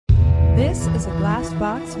This is a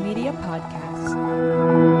Glassbox Media podcast.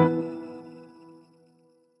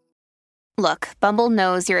 Look, Bumble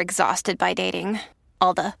knows you're exhausted by dating.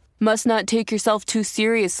 All the, must not take yourself too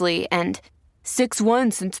seriously, and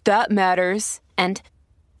 6'1" since that matters, and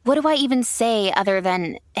what do I even say other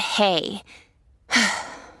than, hey?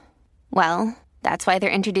 Well, that's why they're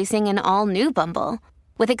introducing an all-new Bumble,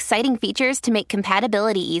 with exciting features to make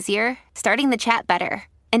compatibility easier, starting the chat better,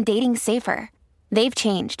 and dating safer. They've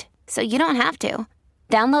changed, so you don't have to.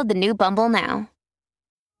 Download the new Bumble now.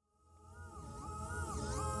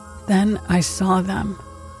 Then I saw them.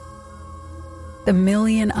 The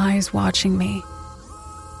million eyes watching me,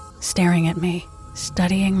 staring at me,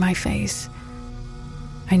 studying my face.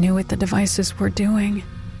 I knew what the devices were doing.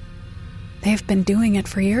 They've been doing it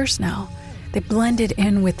for years now. They blended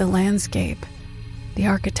in with the landscape, the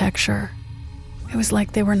architecture. It was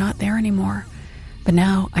like they were not there anymore, but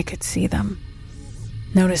now I could see them.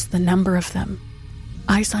 Notice the number of them.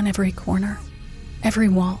 Eyes on every corner, every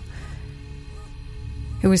wall.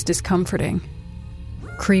 It was discomforting,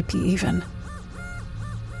 creepy even.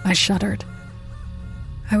 I shuddered.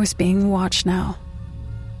 I was being watched now.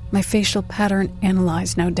 My facial pattern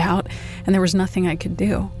analyzed, no doubt, and there was nothing I could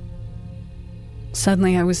do.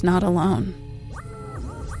 Suddenly, I was not alone.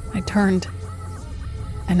 I turned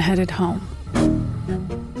and headed home.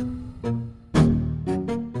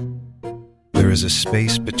 There is a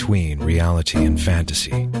space between reality and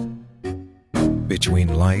fantasy,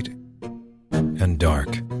 between light and dark,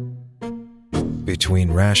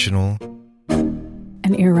 between rational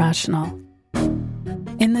and irrational.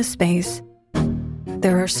 In this space,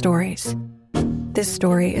 there are stories. This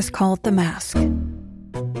story is called The Mask.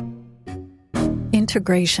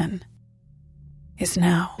 Integration is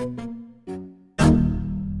now.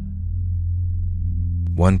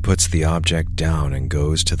 One puts the object down and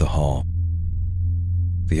goes to the hall.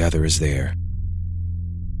 The other is there,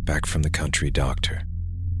 back from the country doctor.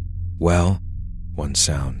 Well, one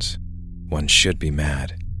sounds. One should be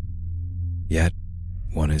mad. Yet,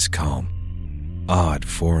 one is calm. Odd,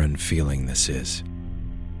 foreign feeling this is.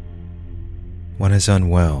 One is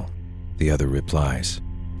unwell, the other replies.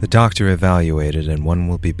 The doctor evaluated and one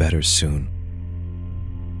will be better soon.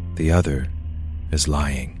 The other is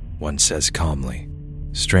lying, one says calmly.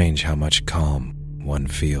 Strange how much calm one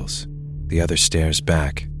feels. The other stares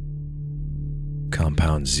back.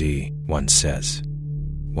 Compound Z, one says.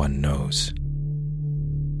 One knows.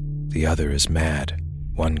 The other is mad,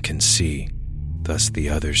 one can see. Thus the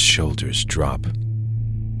other's shoulders drop.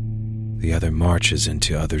 The other marches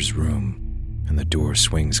into other's room, and the door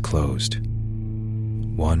swings closed.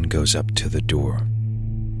 One goes up to the door.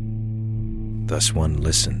 Thus one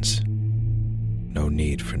listens. No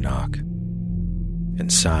need for knock.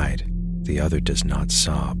 Inside, the other does not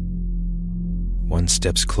sob. One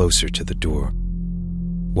steps closer to the door.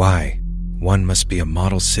 Why? One must be a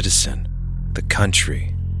model citizen. The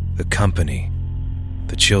country, the company,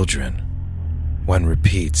 the children. One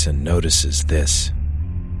repeats and notices this.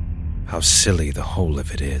 How silly the whole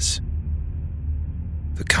of it is.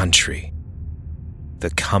 The country, the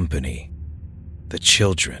company, the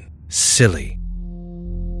children, silly.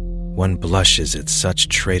 One blushes at such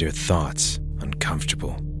traitor thoughts,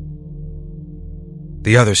 uncomfortable.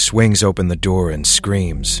 The other swings open the door and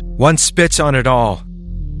screams. One spits on it all.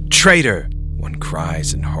 Traitor! One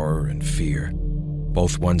cries in horror and fear.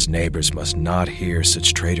 Both one's neighbors must not hear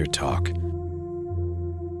such traitor talk.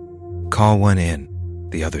 Call one in,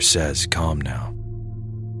 the other says, calm now.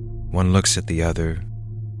 One looks at the other,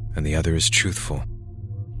 and the other is truthful.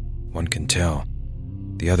 One can tell.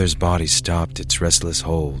 The other's body stopped its restless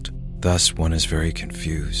hold. Thus one is very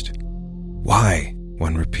confused. Why?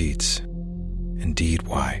 One repeats. Indeed,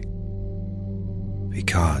 why?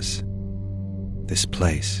 Because this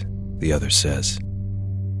place, the other says.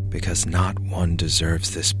 Because not one deserves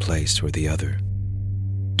this place or the other.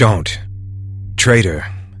 Don't! Traitor!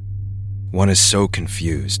 One is so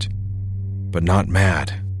confused. But not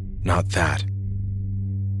mad, not that.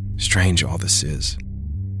 Strange all this is.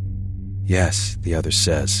 Yes, the other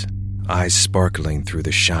says, eyes sparkling through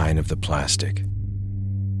the shine of the plastic.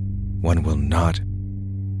 One will not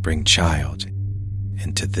bring child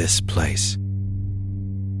into this place.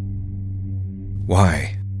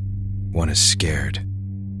 Why? One is scared,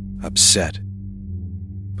 upset,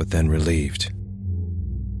 but then relieved.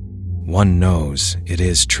 One knows it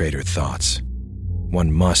is traitor thoughts.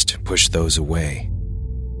 One must push those away.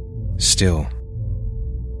 Still,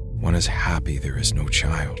 one is happy there is no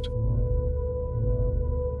child.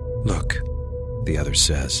 Look, the other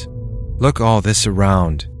says. Look all this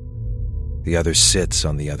around. The other sits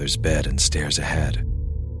on the other's bed and stares ahead.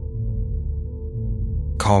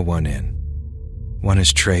 call one in. One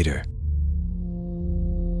is traitor.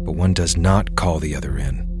 But one does not call the other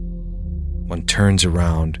in. One turns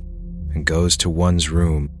around and goes to one's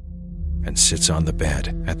room and sits on the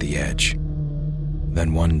bed at the edge.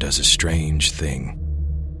 Then one does a strange thing.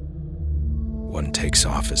 One takes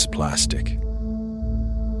off his plastic.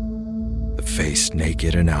 The face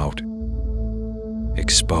naked and out,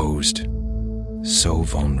 exposed, so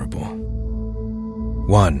vulnerable.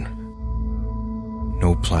 One,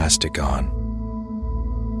 no plastic on.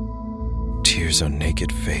 Tears on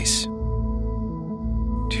naked face.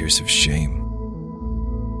 Tears of shame.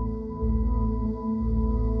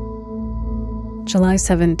 July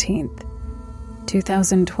 17th,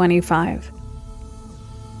 2025.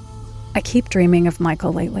 I keep dreaming of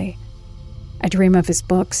Michael lately. I dream of his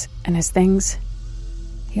books and his things.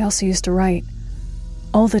 He also used to write.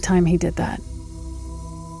 All the time he did that.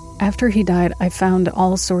 After he died, I found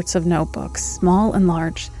all sorts of notebooks, small and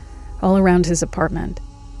large, all around his apartment.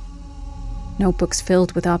 Notebooks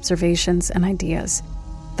filled with observations and ideas.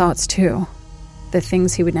 Thoughts, too. The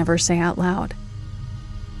things he would never say out loud.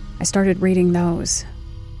 I started reading those,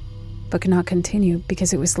 but could not continue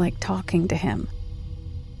because it was like talking to him.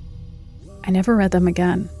 I never read them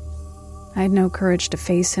again. I had no courage to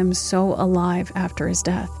face him so alive after his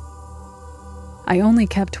death. I only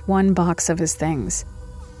kept one box of his things.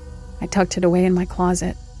 I tucked it away in my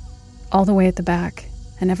closet, all the way at the back,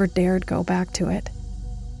 and never dared go back to it.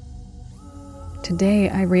 Today,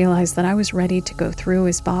 I realized that I was ready to go through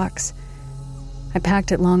his box. I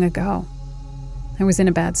packed it long ago. I was in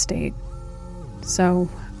a bad state, so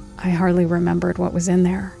I hardly remembered what was in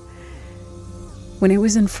there. When it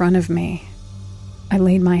was in front of me, I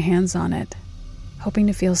laid my hands on it, hoping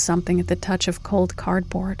to feel something at the touch of cold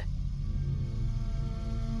cardboard.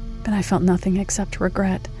 But I felt nothing except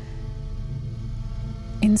regret.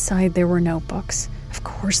 Inside there were notebooks. Of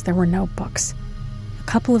course there were notebooks. A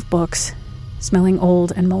couple of books, smelling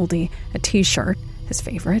old and moldy, a t-shirt, his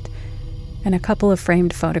favorite, and a couple of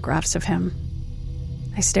framed photographs of him.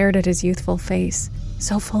 I stared at his youthful face,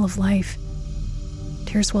 so full of life.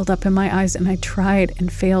 Tears welled up in my eyes, and I tried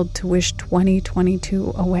and failed to wish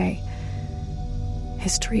 2022 away.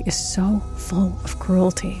 History is so full of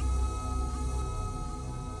cruelty.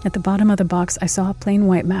 At the bottom of the box, I saw a plain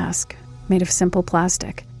white mask made of simple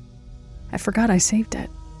plastic. I forgot I saved it.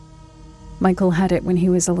 Michael had it when he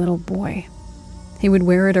was a little boy. He would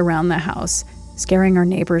wear it around the house, scaring our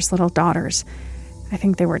neighbors' little daughters. I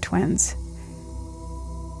think they were twins.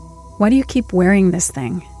 "Why do you keep wearing this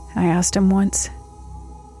thing?" I asked him once.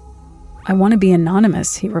 "I want to be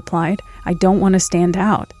anonymous," he replied. "I don't want to stand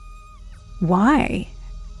out." "Why?"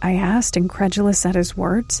 I asked, incredulous at his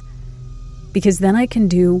words. "Because then I can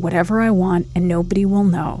do whatever I want and nobody will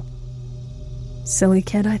know." Silly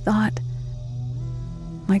kid, I thought.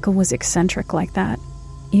 Michael was eccentric like that,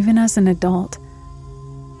 even as an adult.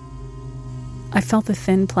 I felt the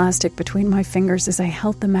thin plastic between my fingers as I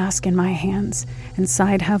held the mask in my hands and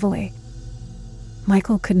sighed heavily.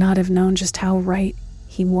 Michael could not have known just how right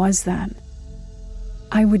he was then.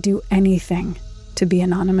 I would do anything to be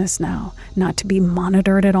anonymous now, not to be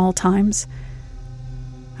monitored at all times.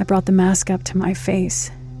 I brought the mask up to my face,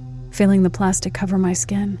 feeling the plastic cover my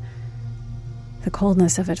skin. The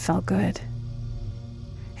coldness of it felt good.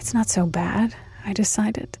 It's not so bad, I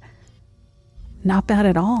decided. Not bad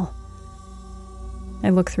at all. I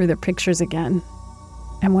looked through the pictures again,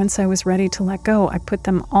 and once I was ready to let go, I put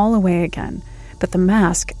them all away again, but the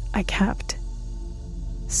mask I kept.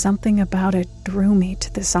 Something about it drew me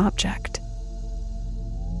to this object.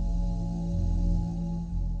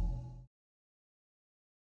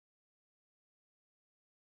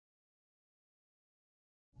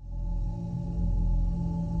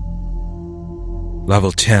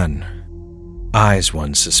 Level 10. Eyes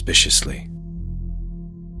one suspiciously.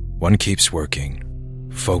 One keeps working,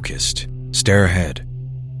 focused, stare ahead.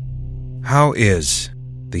 "How is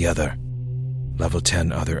the other?" Level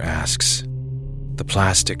 10 other asks. The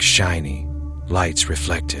plastic shiny, lights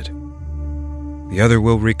reflected. "The other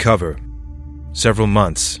will recover. Several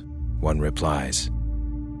months," one replies.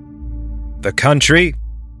 "The country,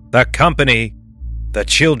 the company, the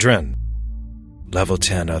children," Level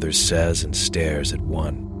 10 other says and stares at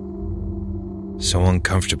one. So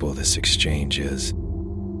uncomfortable this exchange is.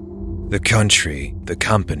 "The country, the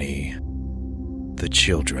company, the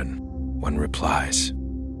children," one replies,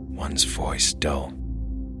 one's voice dull.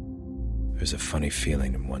 There's a funny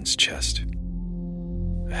feeling in one's chest,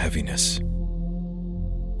 a heaviness.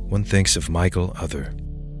 One thinks of Michael Other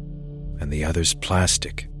and the other's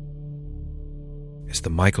plastic. Is the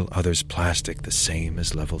Michael Other's plastic the same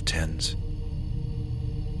as Level 10's?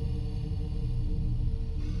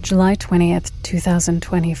 July 20th,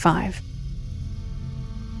 2025.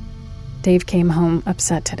 Dave came home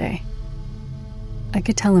upset today. I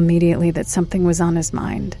could tell immediately that something was on his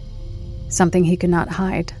mind, something he could not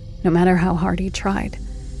hide, no matter how hard he tried.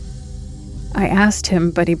 I asked him,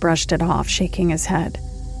 but he brushed it off, shaking his head.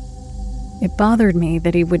 It bothered me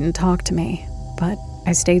that he wouldn't talk to me, but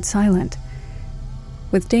I stayed silent.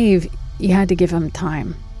 With Dave, you had to give him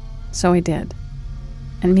time, so I did.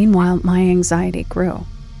 And meanwhile, my anxiety grew.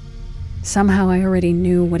 Somehow I already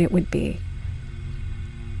knew what it would be.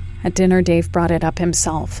 At dinner, Dave brought it up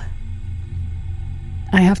himself.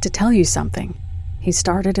 "I have to tell you something," he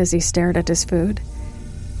started as he stared at his food.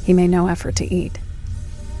 He made no effort to eat.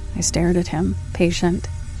 I stared at him, patient.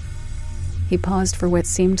 He paused for what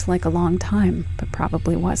seemed like a long time, but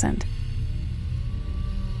probably wasn't.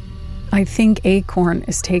 "I think Acorn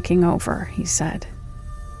is taking over," he said.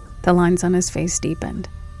 The lines on his face deepened.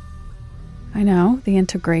 I know, the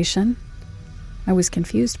integration. I was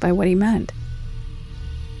confused by what he meant.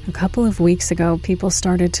 A couple of weeks ago, people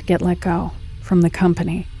started to get let go from the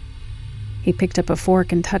company. He picked up a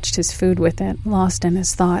fork and touched his food with it, lost in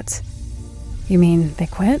his thoughts. "You mean they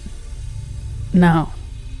quit?" "No.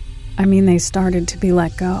 I mean they started to be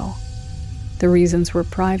let go. The reasons were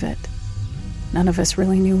private. None of us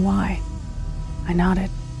really knew why." I nodded,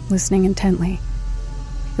 listening intently.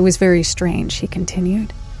 "It was very strange," he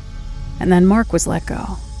continued. "And then Mark was let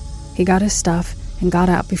go. He got his stuff and got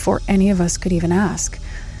out before any of us could even ask.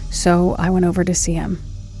 So I went over to see him,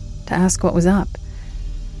 to ask what was up.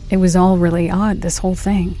 It was all really odd, this whole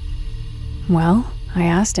thing." "Well," I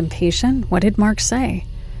asked, impatient, "what did Mark say?"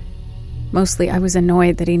 Mostly I was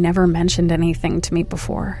annoyed that he never mentioned anything to me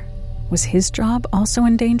before. Was his job also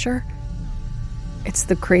in danger? It's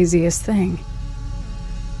the craziest thing.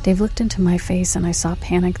 Dave looked into my face and I saw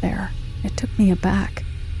panic there. It took me aback.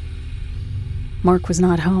 Mark was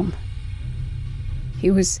not home.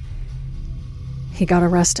 He got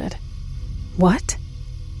arrested. What?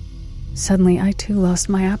 Suddenly, I too lost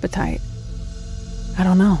my appetite. I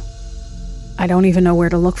don't know. I don't even know where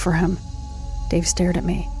to look for him. Dave stared at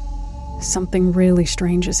me. Something really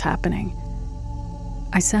strange is happening.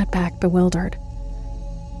 I sat back, bewildered.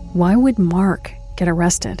 Why would Mark get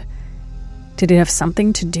arrested? Did it have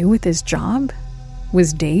something to do with his job?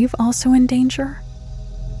 Was Dave also in danger?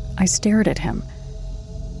 I stared at him.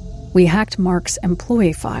 We hacked Mark's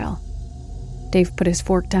employee file. Dave put his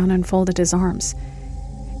fork down and folded his arms.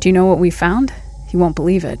 Do you know what we found? You won't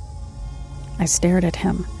believe it. I stared at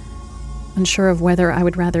him, unsure of whether I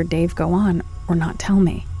would rather Dave go on or not tell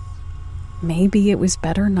me. Maybe it was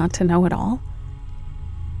better not to know at all?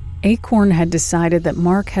 Acorn had decided that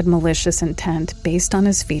Mark had malicious intent based on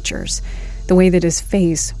his features, the way that his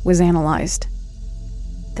face was analyzed.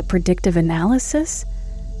 The predictive analysis?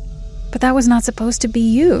 But that was not supposed to be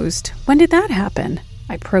used. When did that happen?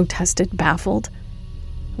 I protested, baffled.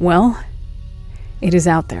 Well, it is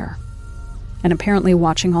out there, and apparently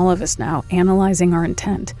watching all of us now, analyzing our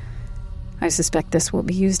intent. I suspect this will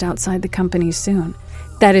be used outside the company soon.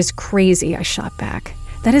 That is crazy, I shot back.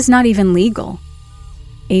 That is not even legal.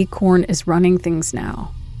 Acorn is running things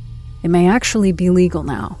now. It may actually be legal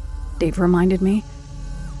now, Dave reminded me.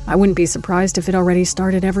 I wouldn't be surprised if it already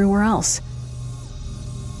started everywhere else.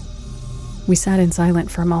 We sat in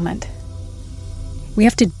silence for a moment. We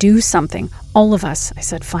have to do something, all of us, I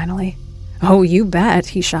said finally. Oh, you bet,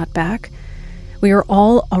 he shot back. We are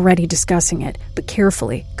all already discussing it, but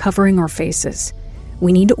carefully, covering our faces.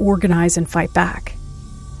 We need to organize and fight back.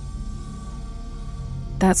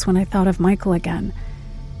 That's when I thought of Michael again.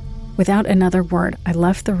 Without another word, I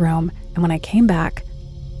left the room, and when I came back,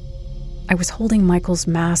 I was holding Michael's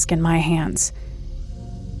mask in my hands.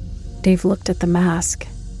 Dave looked at the mask,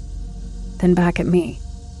 then back at me.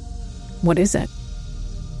 What is it?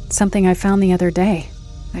 Something I found the other day,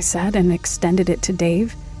 I said, and extended it to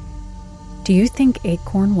Dave. Do you think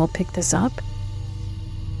Acorn will pick this up?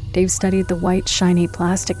 Dave studied the white, shiny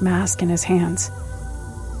plastic mask in his hands.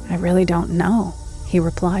 I really don't know, he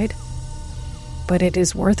replied. But it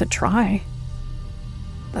is worth a try.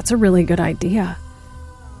 That's a really good idea.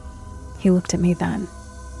 He looked at me then,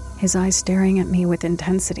 his eyes staring at me with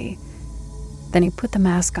intensity. Then he put the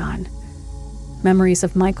mask on. Memories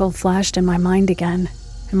of Michael flashed in my mind again,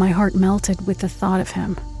 and my heart melted with the thought of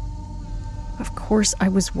him. Of course I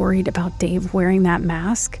was worried about Dave wearing that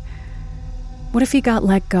mask. What if he got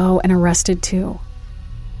let go and arrested too?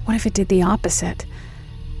 What if it did the opposite?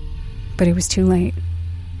 But it was too late.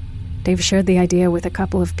 Dave shared the idea with a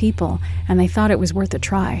couple of people, and they thought it was worth a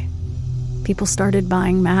try. People started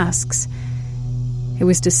buying masks. It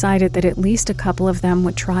was decided that at least a couple of them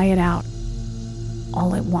would try it out,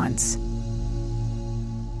 all at once.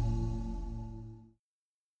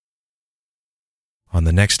 on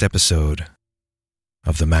the next episode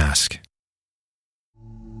of The Mask.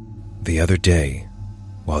 The other day,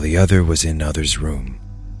 while the other was in other's room,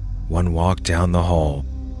 one walked down the hall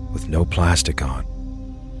with no plastic on.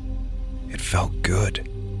 It felt good.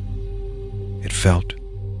 It felt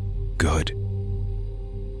good.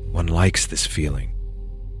 One likes this feeling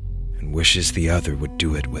and wishes the other would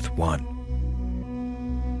do it with one.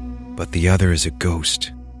 But the other is a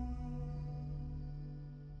ghost.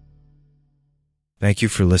 Thank you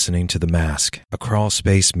for listening to The Mask, a Crawl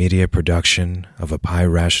Space Media production of a Pi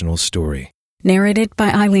Rational story. Narrated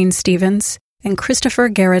by Eileen Stevens and Christopher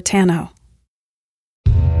Garetano.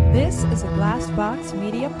 This is a Glassbox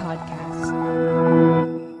Media podcast.